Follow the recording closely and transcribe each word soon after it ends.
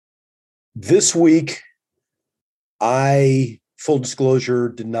This week, full disclosure,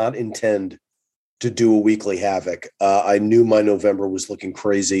 did not intend to do a weekly Havoc. I knew my November was looking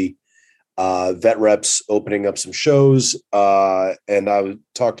crazy. Vet Reps opening up some shows. And I would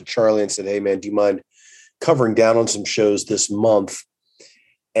talk to Charlie and said, hey, man, do you mind covering down on some shows this month?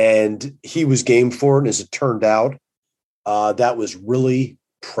 And he was game for it. And as it turned out, that was really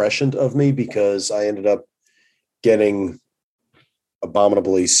prescient of me because I ended up getting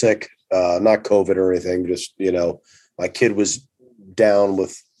abominably sick. Not COVID or anything, just, my kid was down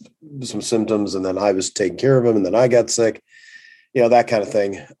with some symptoms and then I was taking care of him and then I got sick, that kind of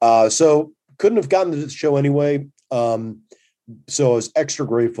thing. So couldn't have gotten to the show anyway. So I was extra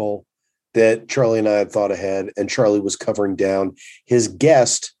grateful that Charlie and I had thought ahead and Charlie was covering down. His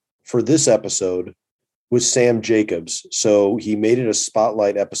guest for this episode was Sam Jacobs. So he made it a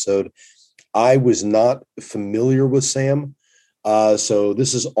spotlight episode. I was not familiar with Sam. So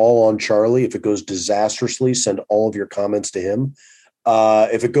this is all on Charlie. If it goes disastrously, send all of your comments to him.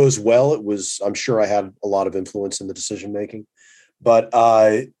 If it goes well, I'm sure I had a lot of influence in the decision-making, but,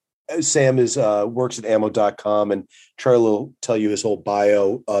 Sam works at ammo.com and Charlie will tell you his whole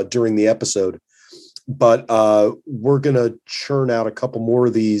bio, during the episode, but, we're going to churn out a couple more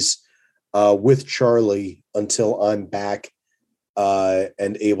of these, with Charlie until I'm back,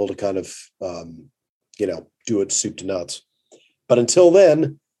 and able to kind of, do it soup to nuts. But until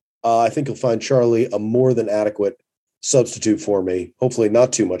then, I think you'll find Charlie a more than adequate substitute for me. Hopefully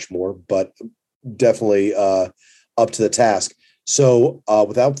not too much more, but definitely up to the task. So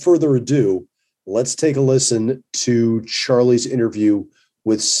without further ado, let's take a listen to Charlie's interview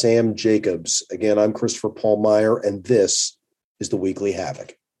with Sam Jacobs. Again, I'm Christopher Paul Meyer, and this is the Weekly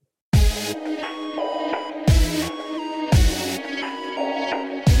Havoc.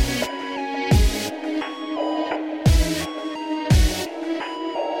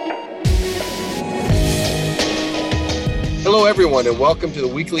 Hello, everyone, and welcome to the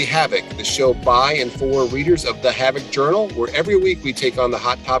Weekly Havoc, the show by and for readers of the Havoc Journal, where every week we take on the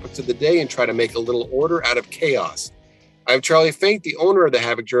hot topics of the day and try to make a little order out of chaos. I'm Charlie Fink, the owner of the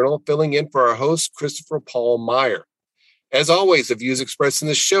Havoc Journal, filling in for our host, Christopher Paul Meyer. As always, the views expressed in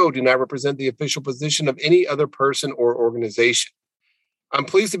this show do not represent the official position of any other person or organization. I'm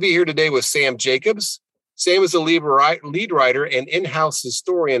pleased to be here today with Sam Jacobs. Sam is a lead writer and in-house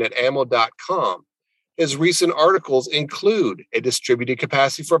historian at ammo.com. His recent articles include A Distributed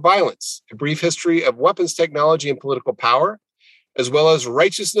Capacity for Violence, A Brief History of Weapons Technology and Political Power, as well as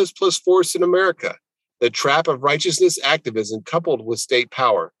Righteousness plus Force in America, The Trap of Righteousness Activism Coupled with State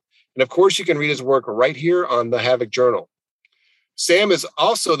Power. And of course, you can read his work right here on the Havoc Journal. Sam is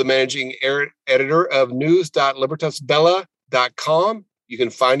also the managing editor of news.libertasbella.com. You can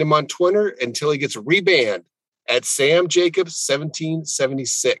find him on Twitter until he gets rebanned at Sam Jacobs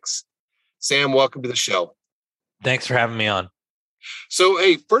 1776. Sam, welcome to the show. Thanks for having me on. So,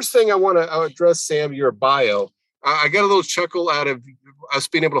 hey, first thing I want to address, Sam, your bio. I got a little chuckle out of us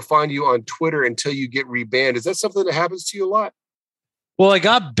being able to find you on Twitter until you get rebanned. Is that something that happens to you a lot? Well, I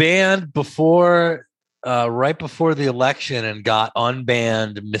got banned right before the election and got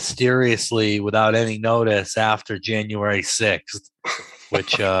unbanned mysteriously without any notice after January 6th,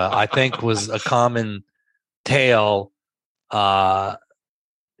 which I think was a common tale,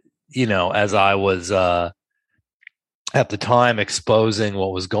 as I was at the time exposing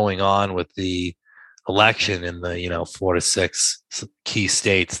what was going on with the election in the 4 to 6 key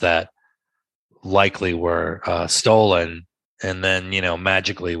states that likely were stolen, and then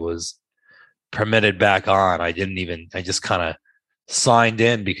magically was permitted back on. I just kind of signed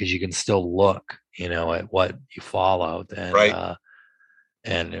in because you can still look at what you followed, and right.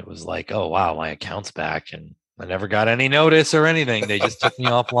 And it was like, oh wow, my account's back, and I never got any notice or anything. They just took me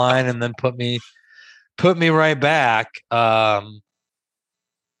offline and then put me right back.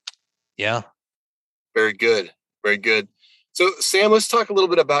 Yeah. Very good. Very good. So, Sam, let's talk a little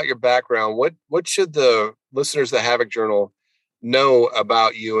bit about your background. What should the listeners of the Havoc Journal know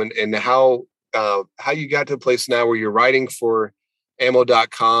about you and how you got to the place now where you're writing for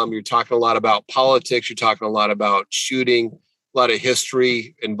ammo.com? You're talking a lot about politics. You're talking a lot about shooting, a lot of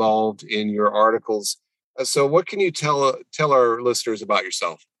history involved in your articles. So what can you tell our listeners about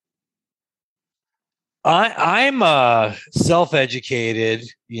yourself? I'm self-educated.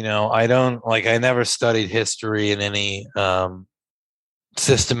 I never studied history in any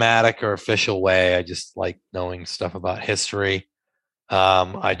systematic or official way. I just like knowing stuff about history.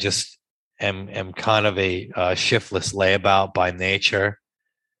 I just am kind of a shiftless layabout by nature.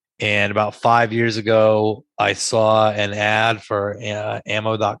 And about 5 years ago, I saw an ad for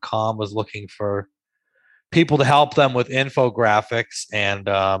ammo.com was looking for people to help them with infographics. And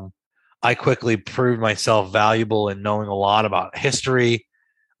I quickly proved myself valuable in knowing a lot about history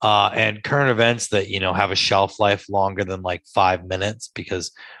and current events that, have a shelf life longer than like 5 minutes,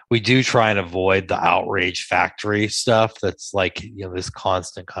 because we do try and avoid the outrage factory stuff that's like, this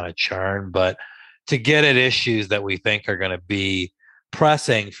constant kind of churn. But to get at issues that we think are going to be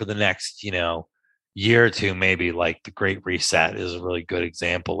pressing for the next, year or two, maybe, like the Great Reset is a really good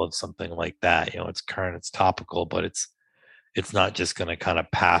example of something like that. It's current, it's topical, but it's not just going to kind of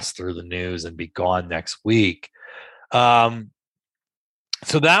pass through the news and be gone next week.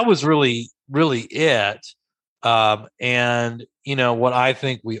 So that was really, really it. And, what I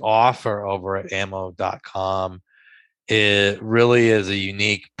think we offer over at ammo.com, it really is a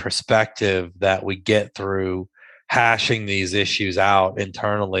unique perspective that we get through hashing these issues out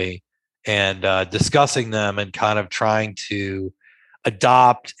internally and discussing them and kind of trying to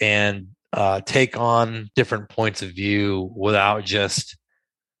adopt and take on different points of view without just,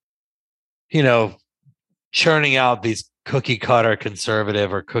 churning out these cookie cutter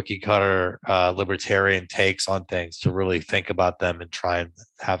conservative or cookie cutter libertarian takes on things, to really think about them and try and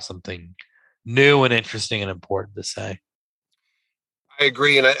have something new and interesting and important to say. I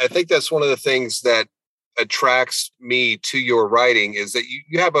agree. And I think that's one of the things that attracts me to your writing is that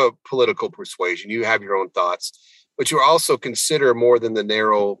you have a political persuasion, you have your own thoughts, but you also consider more than the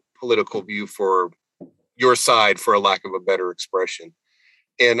narrow political view for your side, for a lack of a better expression.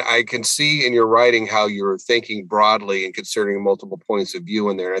 And I can see in your writing how you're thinking broadly and considering multiple points of view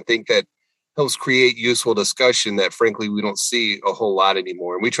in there. And I think that helps create useful discussion that, frankly, we don't see a whole lot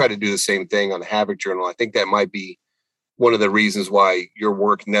anymore. And we try to do the same thing on the Havoc Journal. I think that might be one of the reasons why your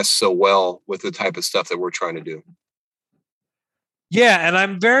work nests so well with the type of stuff that we're trying to do. Yeah, and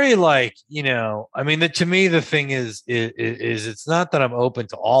I'm very to me, the thing is it's not that I'm open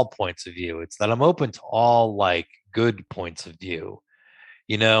to all points of view. It's that I'm open to all like good points of view.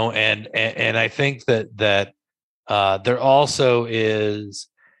 And I think that there also is,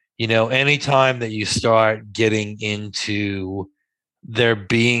 anytime that you start getting into there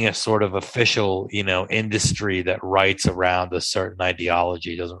being a sort of official, industry that writes around a certain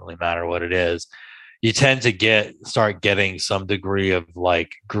ideology, doesn't really matter what it is, you tend to start getting some degree of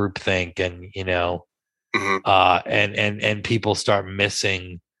like groupthink and, and people start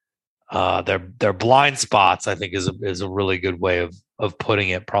missing their blind spots. I think is a really good way of putting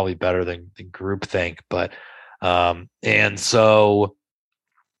it, probably better than groupthink. But and so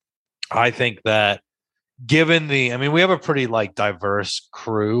I think that given we have a pretty like diverse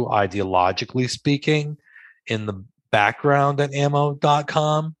crew, ideologically speaking, in the background at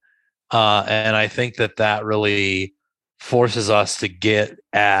ammo.com. And I think that really forces us to get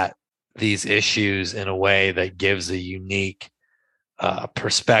at these issues in a way that gives a unique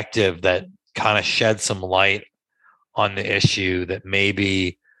perspective that kind of sheds some light on the issue, that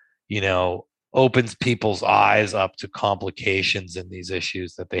maybe, opens people's eyes up to complications in these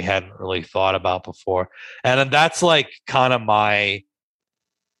issues that they hadn't really thought about before. And that's like kind of my,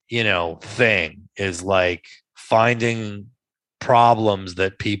 thing, is like finding problems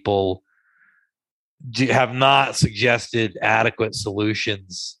that people have not suggested adequate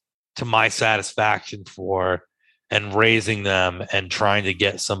solutions to my satisfaction for, and raising them and trying to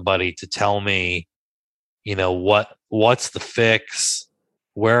get somebody to tell me, what's the fix,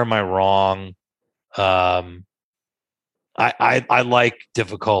 where am I wrong? I like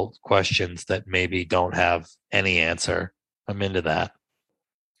difficult questions that maybe don't have any answer. I'm into that.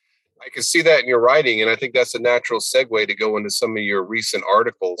 I can see that in your writing, and I think that's a natural segue to go into some of your recent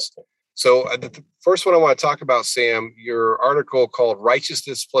articles. So the first one I want to talk about, Sam, your article called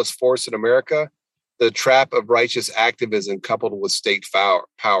Righteousness Plus Force in America, the Trap of Righteous Activism Coupled with State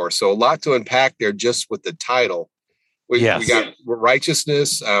Power. So a lot to unpack there just with the title. We got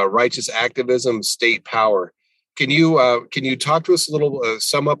righteousness, righteous activism, state power. Can you talk to us a little,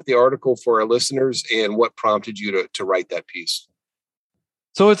 sum up the article for our listeners and what prompted you to write that piece?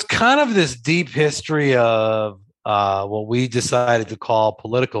 So it's kind of this deep history of what we decided to call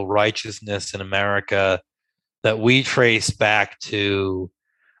political righteousness in America, that we trace back to,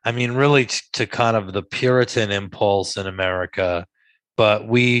 really to kind of the Puritan impulse in America. But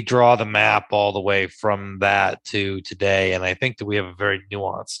we draw the map all the way from that to today. And I think that we have a very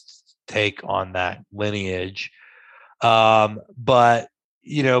nuanced take on that lineage. But,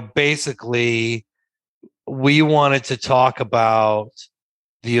 basically, we wanted to talk about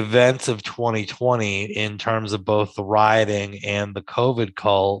the events of 2020 in terms of both the rioting and the COVID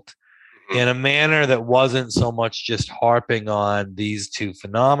cult in a manner that wasn't so much just harping on these two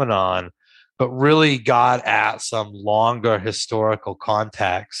phenomenon, but really got at some longer historical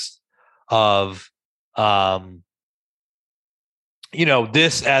context of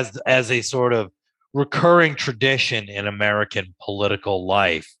this as a sort of recurring tradition in American political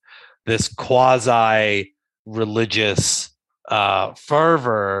life, this quasi religious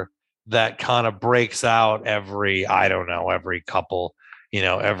fervor that kind of breaks out every couple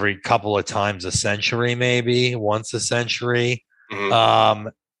of times a century, maybe once a century. Mm-hmm.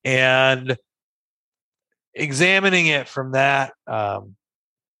 And examining it from that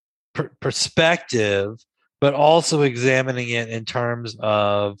perspective, but also examining it in terms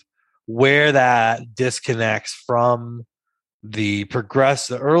of where that disconnects from the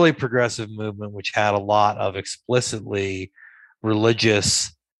early progressive movement, which had a lot of explicitly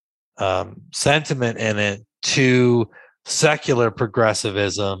religious sentiment in it, to secular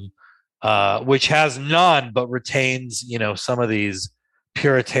progressivism, which has none but retains, some of these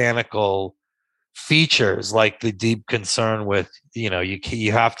puritanical features, like the deep concern with, you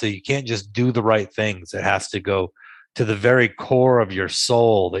can't just do the right things. It has to go to the very core of your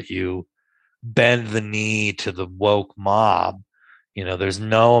soul, that you bend the knee to the woke mob. There's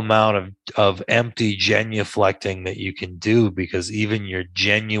no amount of empty genuflecting that you can do, because even your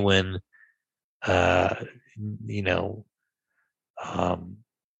genuine,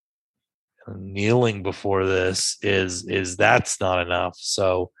 kneeling before this is that's not enough.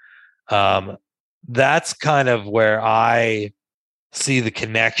 So that's kind of where I see the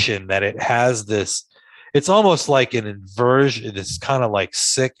connection, that it has this. It's almost like an inversion. It's kind of like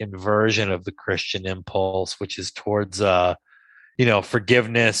sick inversion of the Christian impulse, which is towards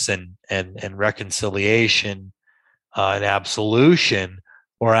forgiveness and reconciliation and absolution.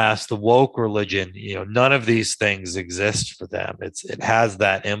 Whereas the woke religion, none of these things exist for them. It has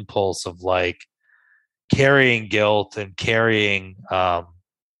that impulse of like carrying guilt and carrying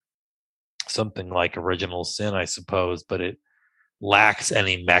something like original sin, I suppose, but it lacks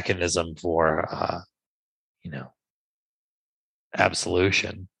any mechanism for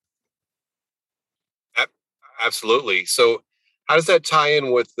absolution. Absolutely. So how does that tie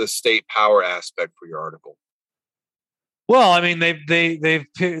in with the state power aspect for your article? Well, I mean, they've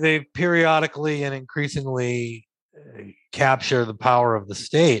periodically and increasingly capture the power of the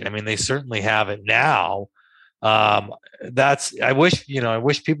state. I mean, they certainly have it now. I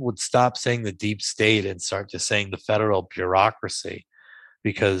wish people would stop saying the deep state and start just saying the federal bureaucracy,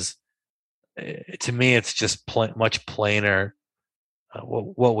 because to me, it's just much plainer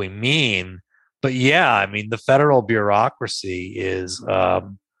what we mean. But yeah, I mean, the federal bureaucracy is,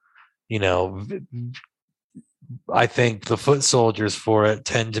 I think the foot soldiers for it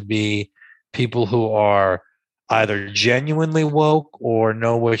tend to be people who are either genuinely woke or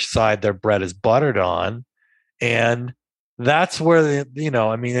know which side their bread is buttered on. And that's where,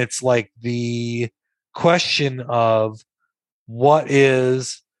 it's like the question of what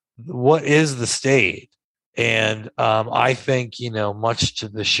is the state? And I think, much to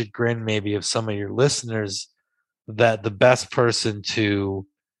the chagrin maybe of some of your listeners, that the best person to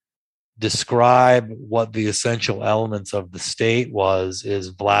describe what the essential elements of the state is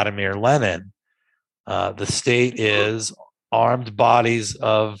Vladimir Lenin. The state is armed bodies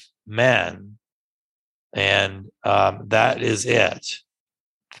of men, and that is it.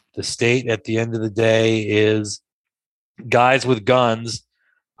 The state, at the end of the day, is guys with guns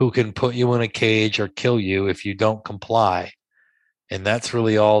who can put you in a cage or kill you if you don't comply. And that's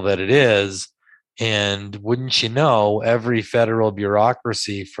really all that it is. And wouldn't you know, every federal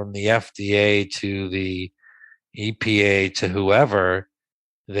bureaucracy, from the FDA to the EPA to whoever,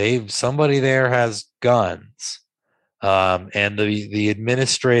 somebody there has guns. And the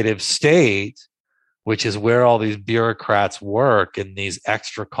administrative state, which is where all these bureaucrats work in these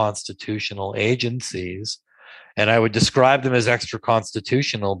extra constitutional agencies. And I would describe them as extra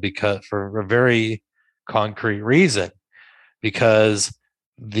constitutional because, for a very concrete reason, because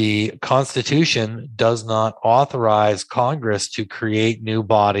the Constitution does not authorize Congress to create new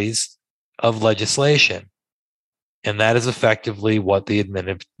bodies of legislation. And that is effectively what the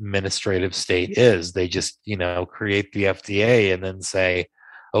administrative state is. They just, create the FDA and then say,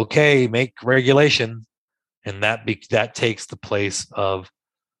 okay, make regulation. And that takes the place of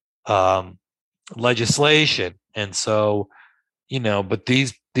legislation. And so, but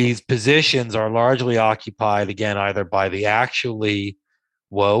these positions are largely occupied, again, either by the actually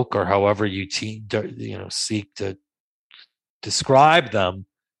woke, or however you seek to describe them,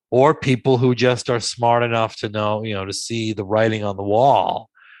 or people who just are smart enough to know, to see the writing on the wall.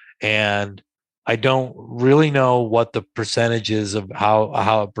 And I don't really know what the percentages of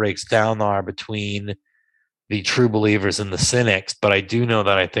how it breaks down are between the true believers and the cynics, but I do know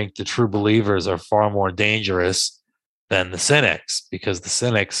that I think the true believers are far more dangerous than the cynics, because the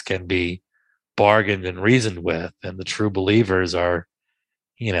cynics can be bargained and reasoned with, and the true believers are,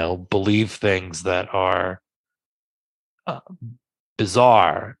 believe things that are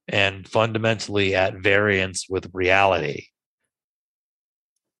bizarre and fundamentally at variance with reality.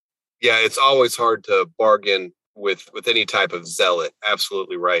 Yeah, it's always hard to bargain with any type of zealot.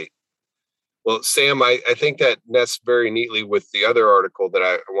 Absolutely right. Well, Sam, I think that nests very neatly with the other article that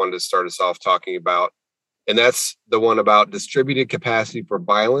I wanted to start us off talking about. And that's the one about distributed capacity for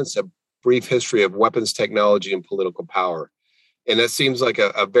violence, a brief history of weapons technology and political power. And that seems like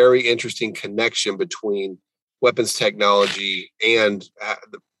a very interesting connection between weapons technology and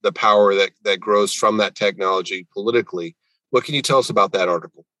the power that grows from that technology politically. What can you tell us about that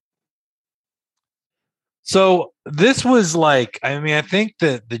article? So this was I think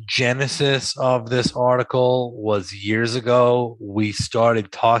that the genesis of this article was years ago. We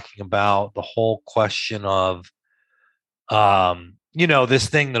started talking about the whole question of, this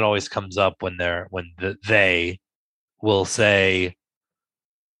thing that always comes up when they will say,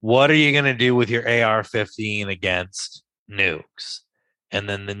 what are you going to do with your AR-15 against nukes? And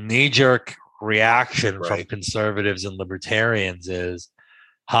then the knee-jerk reaction from conservatives and libertarians is,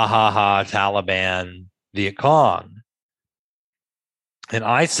 ha ha ha, Taliban, Viet Cong. And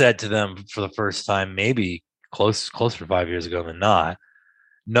I said to them for the first time, maybe closer to 5 years ago than not,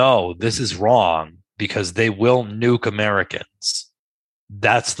 no, this is wrong, because they will nuke Americans.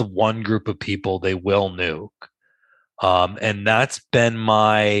 That's the one group of people they will nuke. And that's been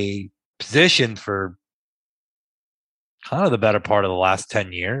my position for kind of the better part of the last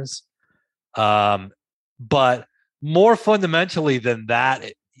 10 years. But more fundamentally than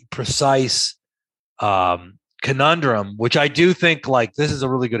that precise conundrum, which I do think this is a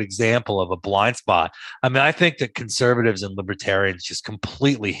really good example of a blind spot. I mean, I think that conservatives and libertarians just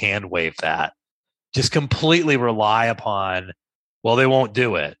completely hand wave that, just completely rely upon, well, they won't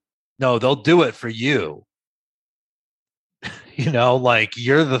do it. No, they'll do it for you. You're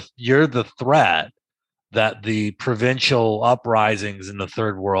the threat that the provincial uprisings in the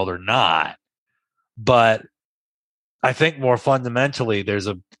third world are not. But I think more fundamentally, there's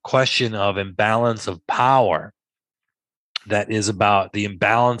a question of imbalance of power that is about the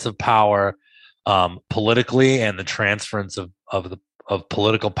imbalance of power politically and the transference of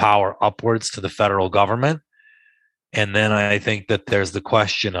political power upwards to the federal government. And then I think that there's the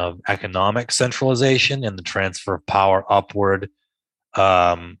question of economic centralization and the transfer of power upward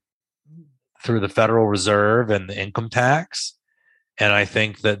through the Federal Reserve and the income tax. And I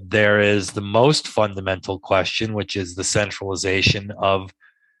think that there is the most fundamental question, which is the centralization of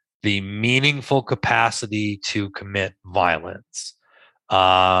the meaningful capacity to commit violence.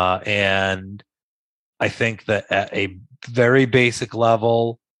 And I think that at a very basic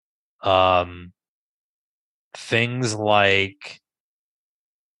level, things like,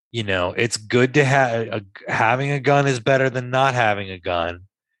 it's good to have having a gun is better than not having a gun.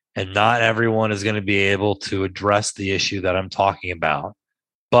 And not everyone is going to be able to address the issue that I'm talking about.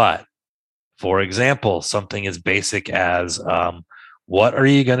 But, for example, something as basic as what are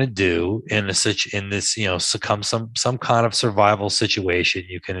you going to do in this, some kind of survival situation?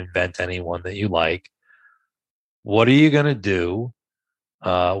 You can invent any one that you like. What are you going to do,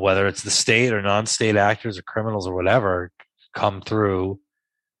 whether it's the state or non-state actors or criminals or whatever, come through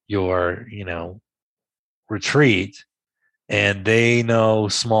your, retreat, and they know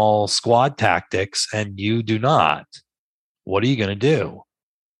small squad tactics and you do not? What are you going to do?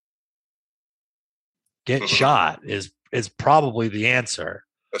 Get shot is probably the answer.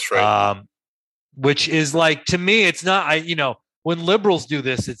 That's right. Which is to me, it's not, when liberals do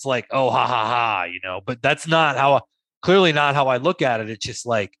this, it's like, oh, ha, ha, ha, but that's not clearly not how I look at it. It's just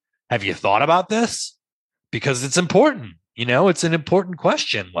have you thought about this? Because it's important, it's an important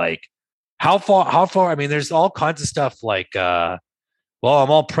question. How far, I mean, there's all kinds of stuff well,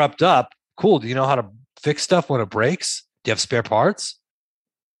 I'm all prepped up. Cool. Do you know how to fix stuff when it breaks? Do you have spare parts?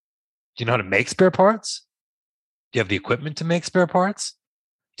 Do you know how to make spare parts? Do you have the equipment to make spare parts?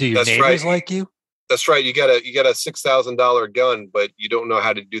 Do your neighbors like you? That's right. You got a $6,000 gun, but you don't know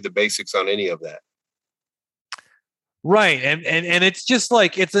how to do the basics on any of that. Right. And it's just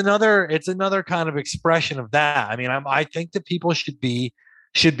it's another kind of expression of that. I mean, I think that people should be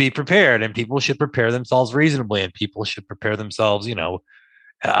prepared, and people should prepare themselves reasonably, and people should prepare themselves.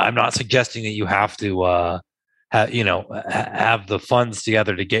 I'm not suggesting that you have to, have the funds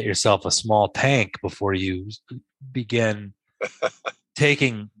together to get yourself a small tank before you begin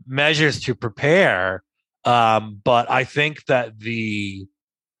taking measures to prepare. But I think that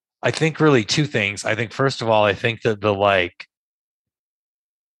really two things. I think, first of all, I think that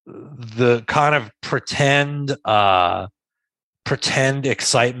the kind of pretend, pretend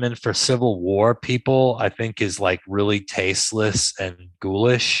excitement for Civil War people, I think, is like really tasteless and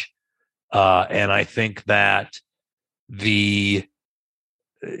ghoulish. And I think that the,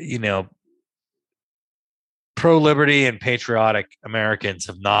 you know, pro-liberty and patriotic Americans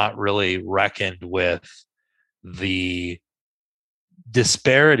have not really reckoned with the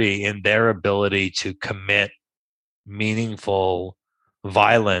disparity in their ability to commit meaningful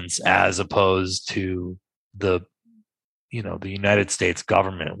violence as opposed to the United States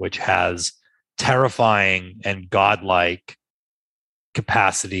government, which has terrifying and godlike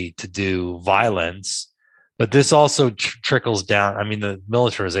capacity to do violence. But this also trickles down. I mean, the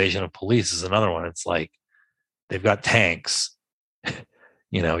militarization of police is another one. It's like they've got tanks.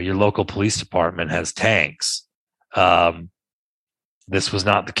 Your local police department has tanks. This was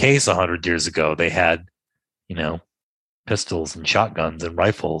not the case 100 years ago. They had, pistols and shotguns and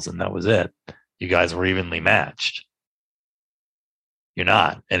rifles, and that was it. You guys were evenly matched. You're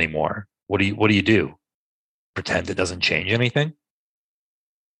not anymore. What do you do? Pretend it doesn't change anything?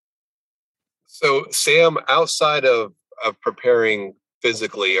 So, Sam, outside of preparing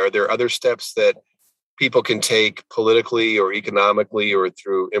physically, are there other steps that people can take politically or economically or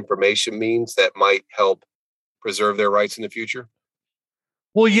through information means that might help preserve their rights in the future?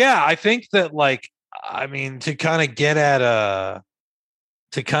 Well, yeah, I think that to kind of get at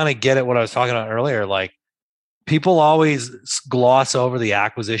what I was talking about earlier, like people always gloss over the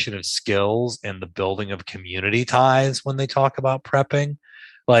acquisition of skills and the building of community ties when they talk about prepping.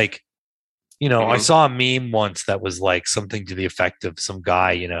 Like, I saw a meme once that was like something to the effect of some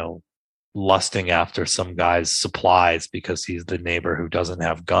guy, lusting after some guy's supplies because he's the neighbor who doesn't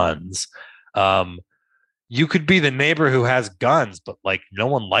have guns. You could be the neighbor who has guns, but like no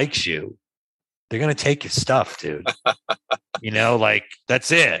one likes you. They're going to take your stuff, dude.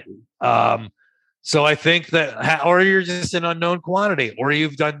 That's it. So I think that, or you're just an unknown quantity, or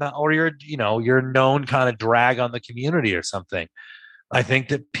you've done that, or you're a known kind of drag on the community or something. I think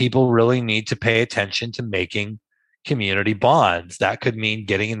that people really need to pay attention to making community bonds. That could mean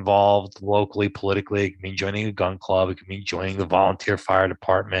getting involved locally, politically. It could mean joining a gun club. It could mean joining the volunteer fire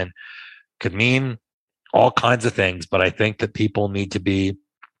department. It could mean all kinds of things. But I think that people need to be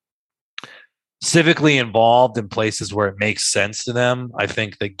civically involved in places where it makes sense to them. I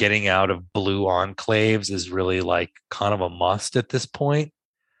think that getting out of blue enclaves is really like kind of a must at this point.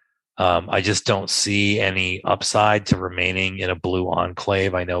 I just don't see any upside to remaining in a blue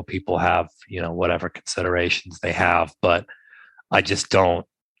enclave. I know people have, whatever considerations they have, but I just don't.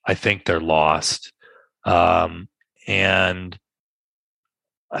 I think they're lost. And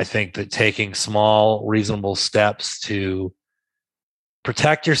I think that taking small, reasonable steps to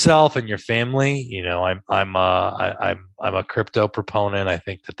protect yourself and your family. I'm a crypto proponent. I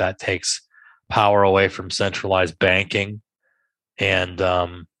think that takes power away from centralized banking, and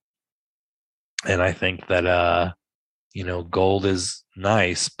I think that gold is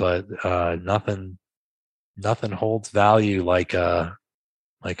nice, but nothing holds value like a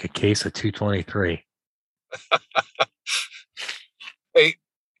case of 223. Hey,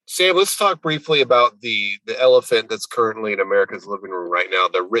 Sam, let's talk briefly about the elephant that's currently in America's living room right now,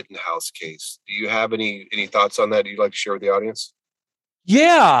 the Rittenhouse case. Do you have any thoughts on that you'd like to share with the audience?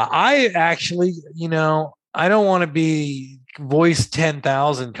 Yeah, I actually, I don't want to be voice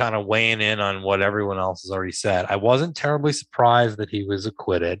 10,000 kind of weighing in on what everyone else has already said. I wasn't terribly surprised that he was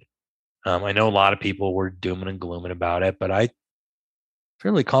acquitted. I know a lot of people were dooming and glooming about it, but I'm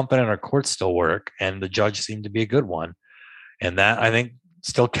fairly confident our courts still work, and the judge seemed to be a good one. And that, I think,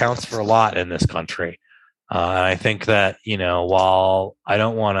 still counts for a lot in this country. And I think that, while I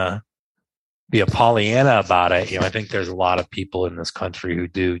don't want to be a Pollyanna about it, I think there's a lot of people in this country who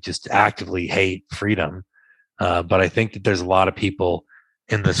do just actively hate freedom. But I think that there's a lot of people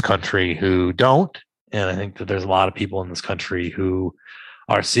in this country who don't. And I think that there's a lot of people in this country who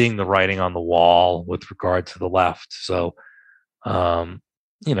are seeing the writing on the wall with regard to the left. So, I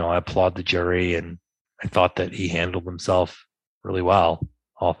applaud the jury, and I thought that he handled himself really well,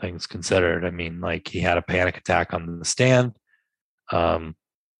 all things considered. I mean, like, he had a panic attack on the stand.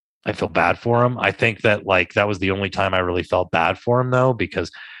 I feel bad for him. I think that that was the only time I really felt bad for him, though, because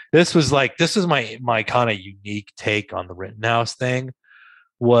this was my kind of unique take on the Rittenhouse thing.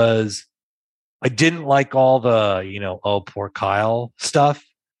 Was I didn't like all the, oh, poor Kyle stuff,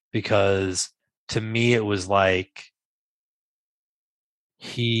 because to me it was like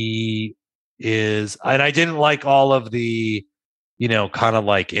he is, and I didn't like all of the, kind of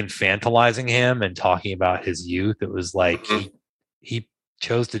like infantilizing him and talking about his youth. It was like he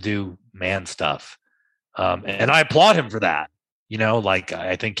chose to do man stuff. And I applaud him for that.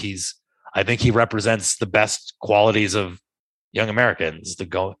 I think he represents the best qualities of young Americans to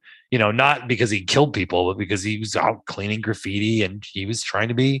go, not because he killed people, but because he was out cleaning graffiti and he was trying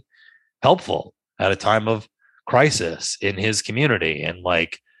to be helpful at a time of crisis in his community. And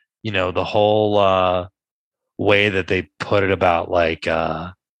like, the whole way that they put it about like,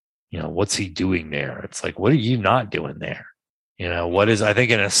 what's he doing there? It's like, what are you not doing there? I think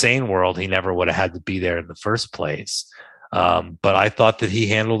in a sane world, he never would have had to be there in the first place. But I thought that he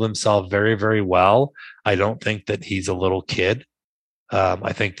handled himself very, very well. I don't think that he's a little kid.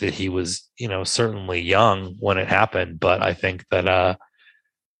 I think that he was, certainly young when it happened, but I think that,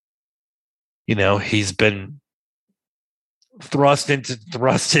 he's been thrust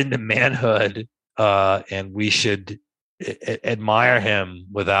into manhood, and we should admire him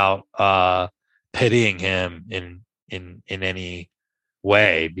without pitying him in any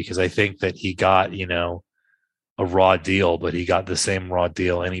way, because I think that he got, a raw deal, but he got the same raw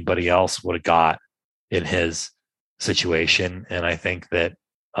deal anybody else would have got in his situation. And I think that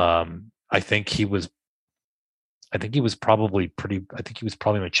I think he was probably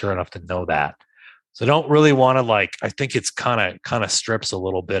mature enough to know that. So I don't really want to I think it's kind of strips a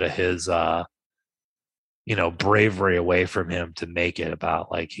little bit of his bravery away from him to make it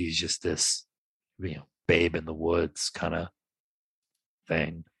about like he's just this babe in the woods kind of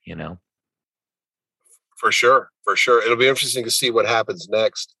thing. For sure. It'll be interesting to see what happens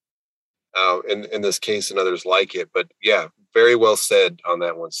next in this case and others like it. But yeah, very well said on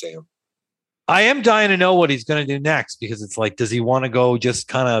that one, Sam. I am dying to know what he's going to do next, because it's like, does he want to go just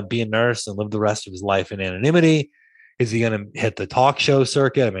kind of be a nurse and live the rest of his life in anonymity? Is he going to hit the talk show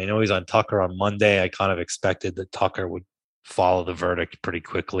circuit? I mean, I know he's on Tucker on Monday. I kind of expected that Tucker would follow the verdict pretty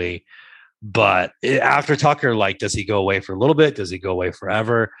quickly. But after Tucker, does he go away for a little bit? Does he go away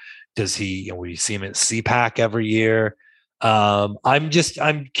forever? Does he, we see him at CPAC every year? I'm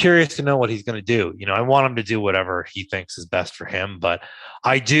curious to know what he's going to do. I want him to do whatever he thinks is best for him, but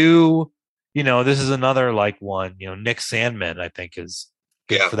I do, this is another one, Nick Sandmann, I think is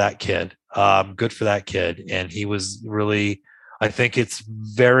good for that kid. Good for that kid. And he was really, I think it's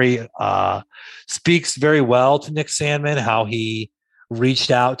very, speaks very well to Nick Sandmann, how he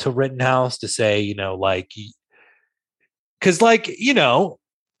reached out to Rittenhouse to say, because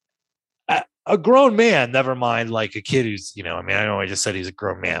a grown man, never mind a kid who's, I know I just said he's a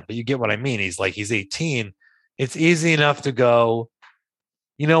grown man, but you get what I mean. He's 18. It's easy enough to go,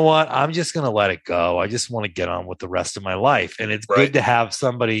 you know what? I'm just going to let it go. I just want to get on with the rest of my life. And it's good to have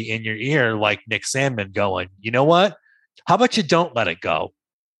somebody in your ear like Nick Sandmann going, you know what? How about you don't let it go?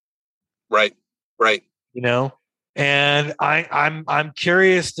 Right. And I'm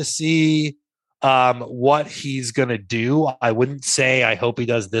curious to see what he's going to do. I wouldn't say I hope he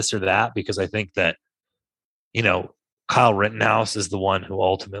does this or that, because I think that, Kyle Rittenhouse is the one who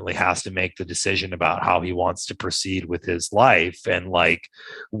ultimately has to make the decision about how he wants to proceed with his life. And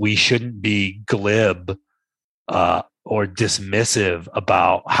we shouldn't be glib or dismissive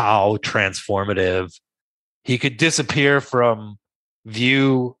about how transformative he could disappear from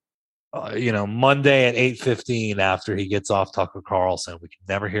view, Monday at 8:15 after he gets off Tucker Carlson. We can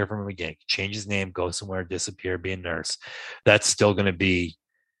never hear from him again. Change his name, go somewhere, disappear, be a nurse. That's still going to be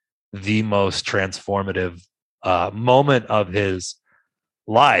the most transformative moment of his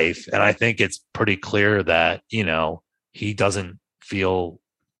life. And I think it's pretty clear that, he doesn't feel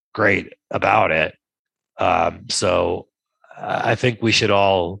great about it. So I think we should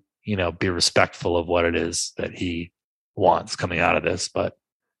all, be respectful of what it is that he wants coming out of this. But,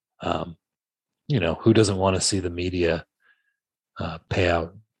 who doesn't want to see the media pay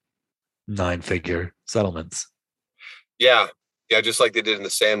out 9-figure settlements? Yeah. Just like they did in the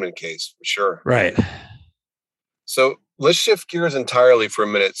Sandmann case, for sure. Right. So let's shift gears entirely for a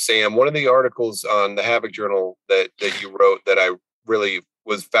minute, Sam. One of the articles on the Havoc Journal that you wrote that I really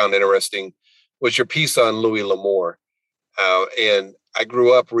found interesting was your piece on Louis L'Amour. And I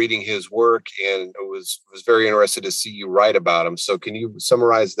grew up reading his work and was very interested to see you write about him. So can you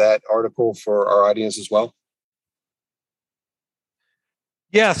summarize that article for our audience as well?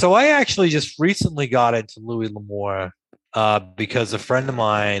 Yeah, so I actually just recently got into Louis L'Amour because a friend of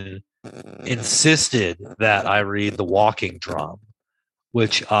mine insisted that I read The Walking Drum,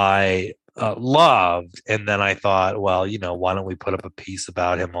 which I loved. And then I thought, well, why don't we put up a piece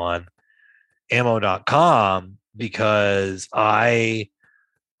about him on ammo.com? Because I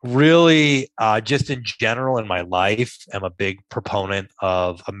really, just in general in my life, am a big proponent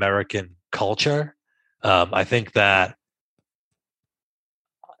of American culture. I think that,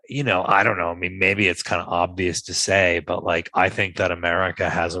 I don't know. I mean, maybe it's kind of obvious to say, but I think that America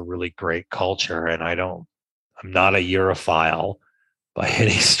has a really great culture, and I'm not a Europhile, by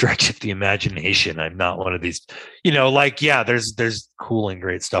any stretch of the imagination. I'm not one of these, yeah, there's cool and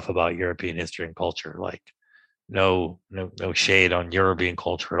great stuff about European history and culture. Like no shade on European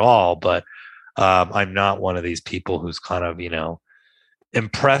culture at all, but I'm not one of these people who's kind of,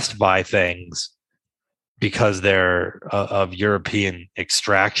 impressed by things because they're of European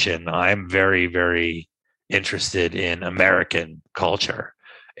extraction. I'm very, very interested in American culture.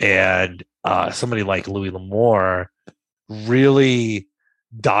 And somebody like Louis L'Amour really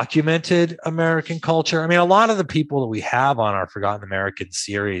documented American culture. I mean, a lot of the people that we have on our Forgotten American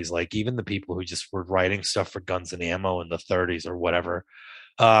series, like even the people who just were writing stuff for Guns and Ammo in the 30s or whatever,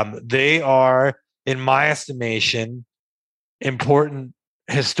 they are, in my estimation, important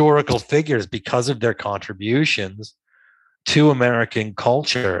historical figures because of their contributions to American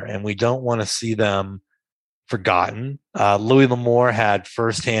culture, and we don't want to see them forgotten. Louis L'Amour had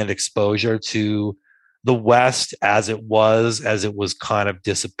firsthand exposure to the West as it was kind of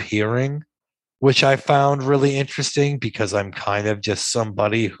disappearing, which I found really interesting because I'm kind of just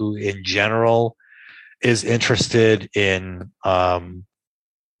somebody who in general is interested in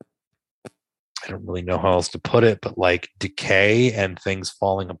I don't really know how else to put it, but like decay and things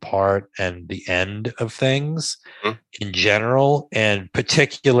falling apart and the end of things in general, and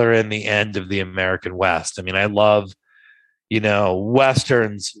particular in the end of the American West. I mean, I love,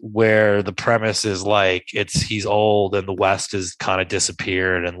 Westerns where the premise is like he's old and the West has kind of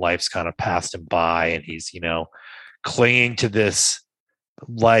disappeared and life's kind of passed him by, and he's, clinging to this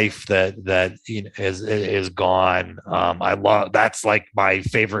life that is gone. I love, that's like my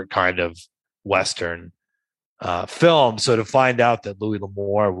favorite kind of Western film. So to find out that Louis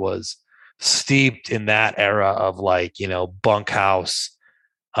L'Amour was steeped in that era of like, bunkhouse,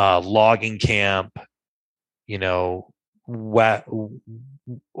 logging camp,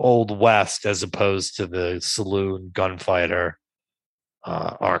 old West, as opposed to the saloon gunfighter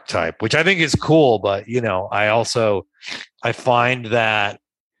archetype, which I think is cool. But,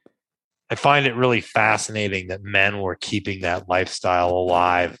 I find it really fascinating that men were keeping that lifestyle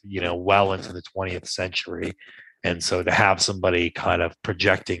alive, well into the 20th century. And so to have somebody kind of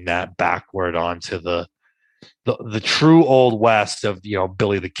projecting that backward onto the true old West of,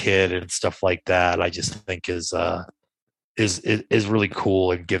 Billy the Kid and stuff like that, I just think is really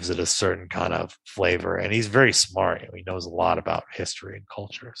cool and gives it a certain kind of flavor. And he's very smart. He knows a lot about history and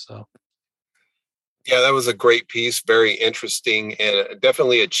culture. So. Yeah, that was a great piece, very interesting, and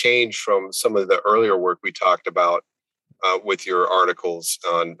definitely a change from some of the earlier work we talked about with your articles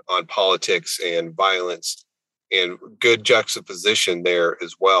on politics and violence, and good juxtaposition there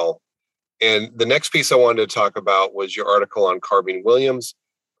as well. And the next piece I wanted to talk about was your article on Carbine Williams.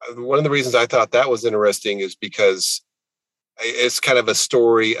 One of the reasons I thought that was interesting is because it's kind of a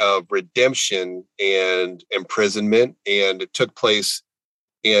story of redemption and imprisonment, and it took place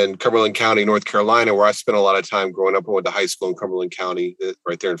in Cumberland County, North Carolina, where I spent a lot of time growing up. I went to high school in Cumberland County,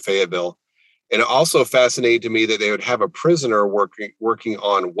 right there in Fayetteville. And it also fascinated to me that they would have a prisoner working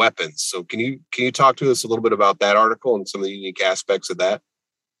on weapons. So can you talk to us a little bit about that article and some of the unique aspects of that?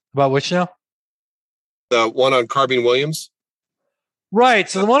 About which now? The one on Carbine Williams? Right.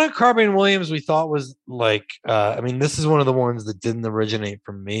 So the one on Carbine Williams we thought was like, this is one of the ones that didn't originate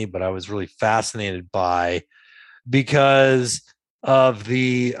from me, but I was really fascinated by because of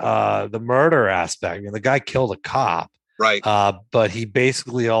the murder aspect. I mean, the guy killed a cop, right? But he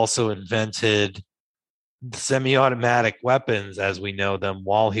basically also invented semi-automatic weapons as we know them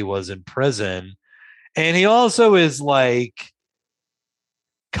while he was in prison, and he also is like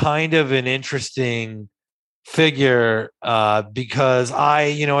kind of an interesting figure because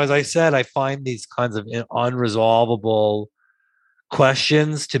as I said, I find these kinds of unresolvable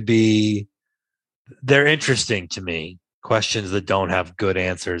questions they're interesting to me. Questions that don't have good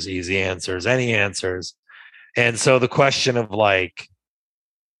answers, easy answers, any answers. And so the question of like,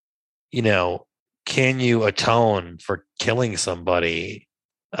 can you atone for killing somebody?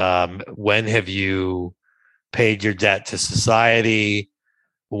 When have you paid your debt to society?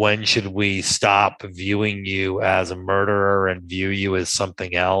 When should we stop viewing you as a murderer and view you as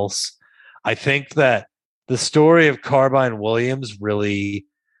something else? I think that the story of Carbine Williams really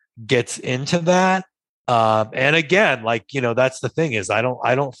gets into that. And again, that's the thing is I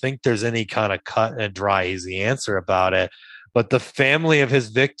don't think there's any kind of cut and dry easy answer about it, but the family of his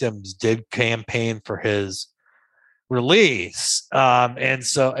victims did campaign for his release. And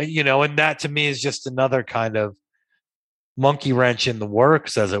so, and that to me is just another kind of monkey wrench in the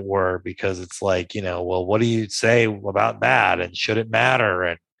works, as it were, because it's like, well, what do you say about that? And should it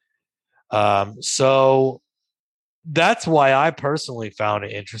matter? And so that's why I personally found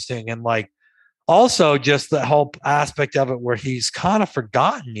it interesting. And like, also just the whole aspect of it where he's kind of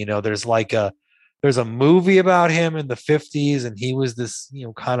forgotten. There's a movie about him in the 50s, and he was this,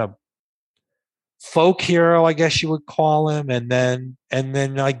 kind of folk hero, I guess you would call him. And then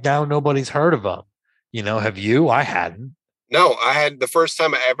like now nobody's heard of him. Have you? I hadn't. No, I had the first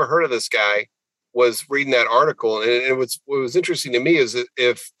time I ever heard of this guy was reading that article. And what was interesting to me is that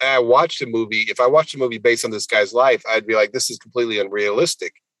if I watched a movie based on this guy's life, I'd be like, this is completely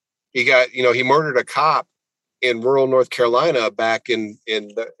unrealistic. He murdered a cop in rural North Carolina back in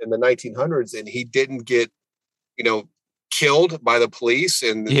the 1900s, and he didn't get, killed by the police,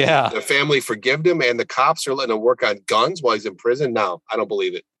 and the family forgave him, and the cops are letting him work on guns while he's in prison. No, I don't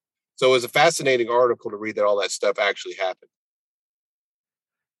believe it. So it was a fascinating article to read that all that stuff actually happened.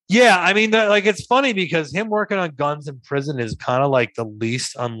 Yeah, I mean, it's funny because him working on guns in prison is kind of like the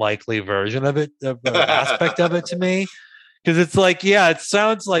least unlikely version of it, aspect of it to me. Because it's like, it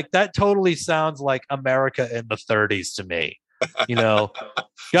sounds like that totally sounds like America in the 30s to me.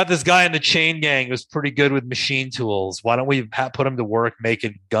 Got this guy in the chain gang who's pretty good with machine tools. Why don't we put him to work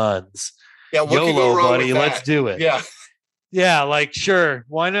making guns? Yeah, YOLO, buddy, let's do it. Yeah. Yeah, like, sure,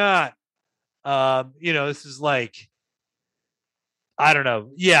 why not? This is like, I don't know.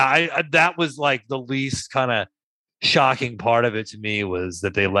 Yeah, I that was like the least kind of shocking part of it to me was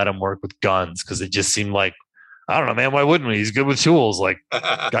that they let him work with guns, because it just seemed like, I don't know, man, why wouldn't we? He's good with tools. Like,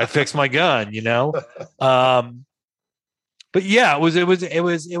 guy fixed my gun, But yeah, it was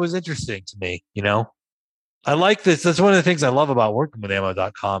interesting to me, I like this. That's one of the things I love about working with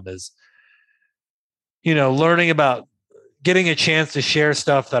ammo.com is, learning about, getting a chance to share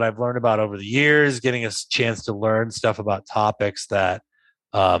stuff that I've learned about over the years, getting a chance to learn stuff about topics that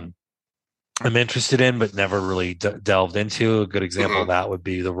I'm interested in, but never really delved into. A good example of that would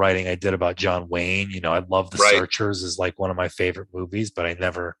be the writing I did about John Wayne. I love The Searchers is like one of my favorite movies, but I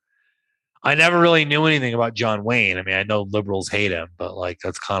never really knew anything about John Wayne. I mean, I know liberals hate him, but like,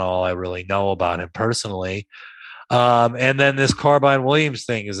 that's kind of all I really know about him personally. And then this Carbine Williams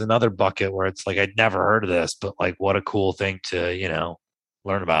thing is another bucket where it's like, I'd never heard of this, but like, what a cool thing to,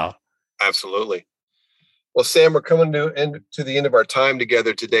 learn about. Absolutely. Well, Sam, we're coming to the end of our time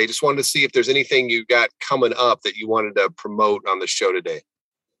together today. Just wanted to see if there's anything you got coming up that you wanted to promote on the show today.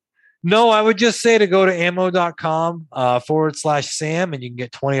 No, I would just say to go to ammo.com /Sam, and you can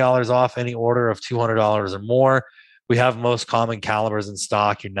get $20 off any order of $200 or more. We have most common calibers in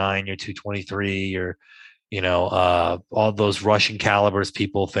stock, your 9, your 223, your, all those Russian calibers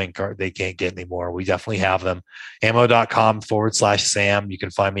people think they can't get anymore. We definitely have them. Ammo.com /Sam. You can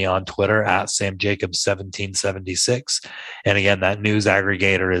find me on Twitter at SamJacobs1776. And again, that news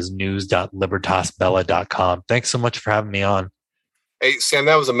aggregator is news.libertasbella.com. Thanks so much for having me on. Hey, Sam,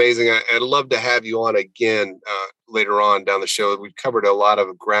 that was amazing. I'd love to have you on again later on down the show. We've covered a lot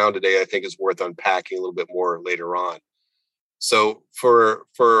of ground today. I think is worth unpacking a little bit more later on. So for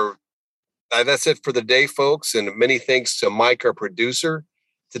that's it for the day, folks. And many thanks to Mike, our producer,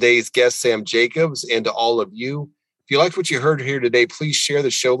 today's guest, Sam Jacobs, and to all of you. If you liked what you heard here today, please share the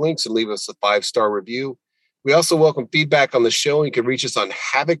show links and leave us a 5-star review. We also welcome feedback on the show. You can reach us on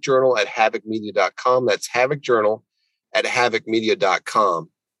Havoc Journal at havocmedia.com. That's Havoc Journal at havocmedia.com.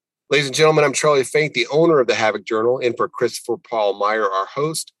 Ladies and gentlemen, I'm Charlie Fink, the owner of the Havoc Journal, and for Christopher Paul Meyer, our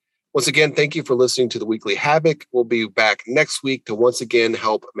host. Once again, thank you for listening to the Weekly Havoc. We'll be back next week to once again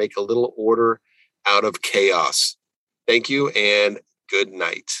help make a little order out of chaos. Thank you and good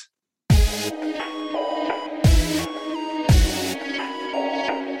night.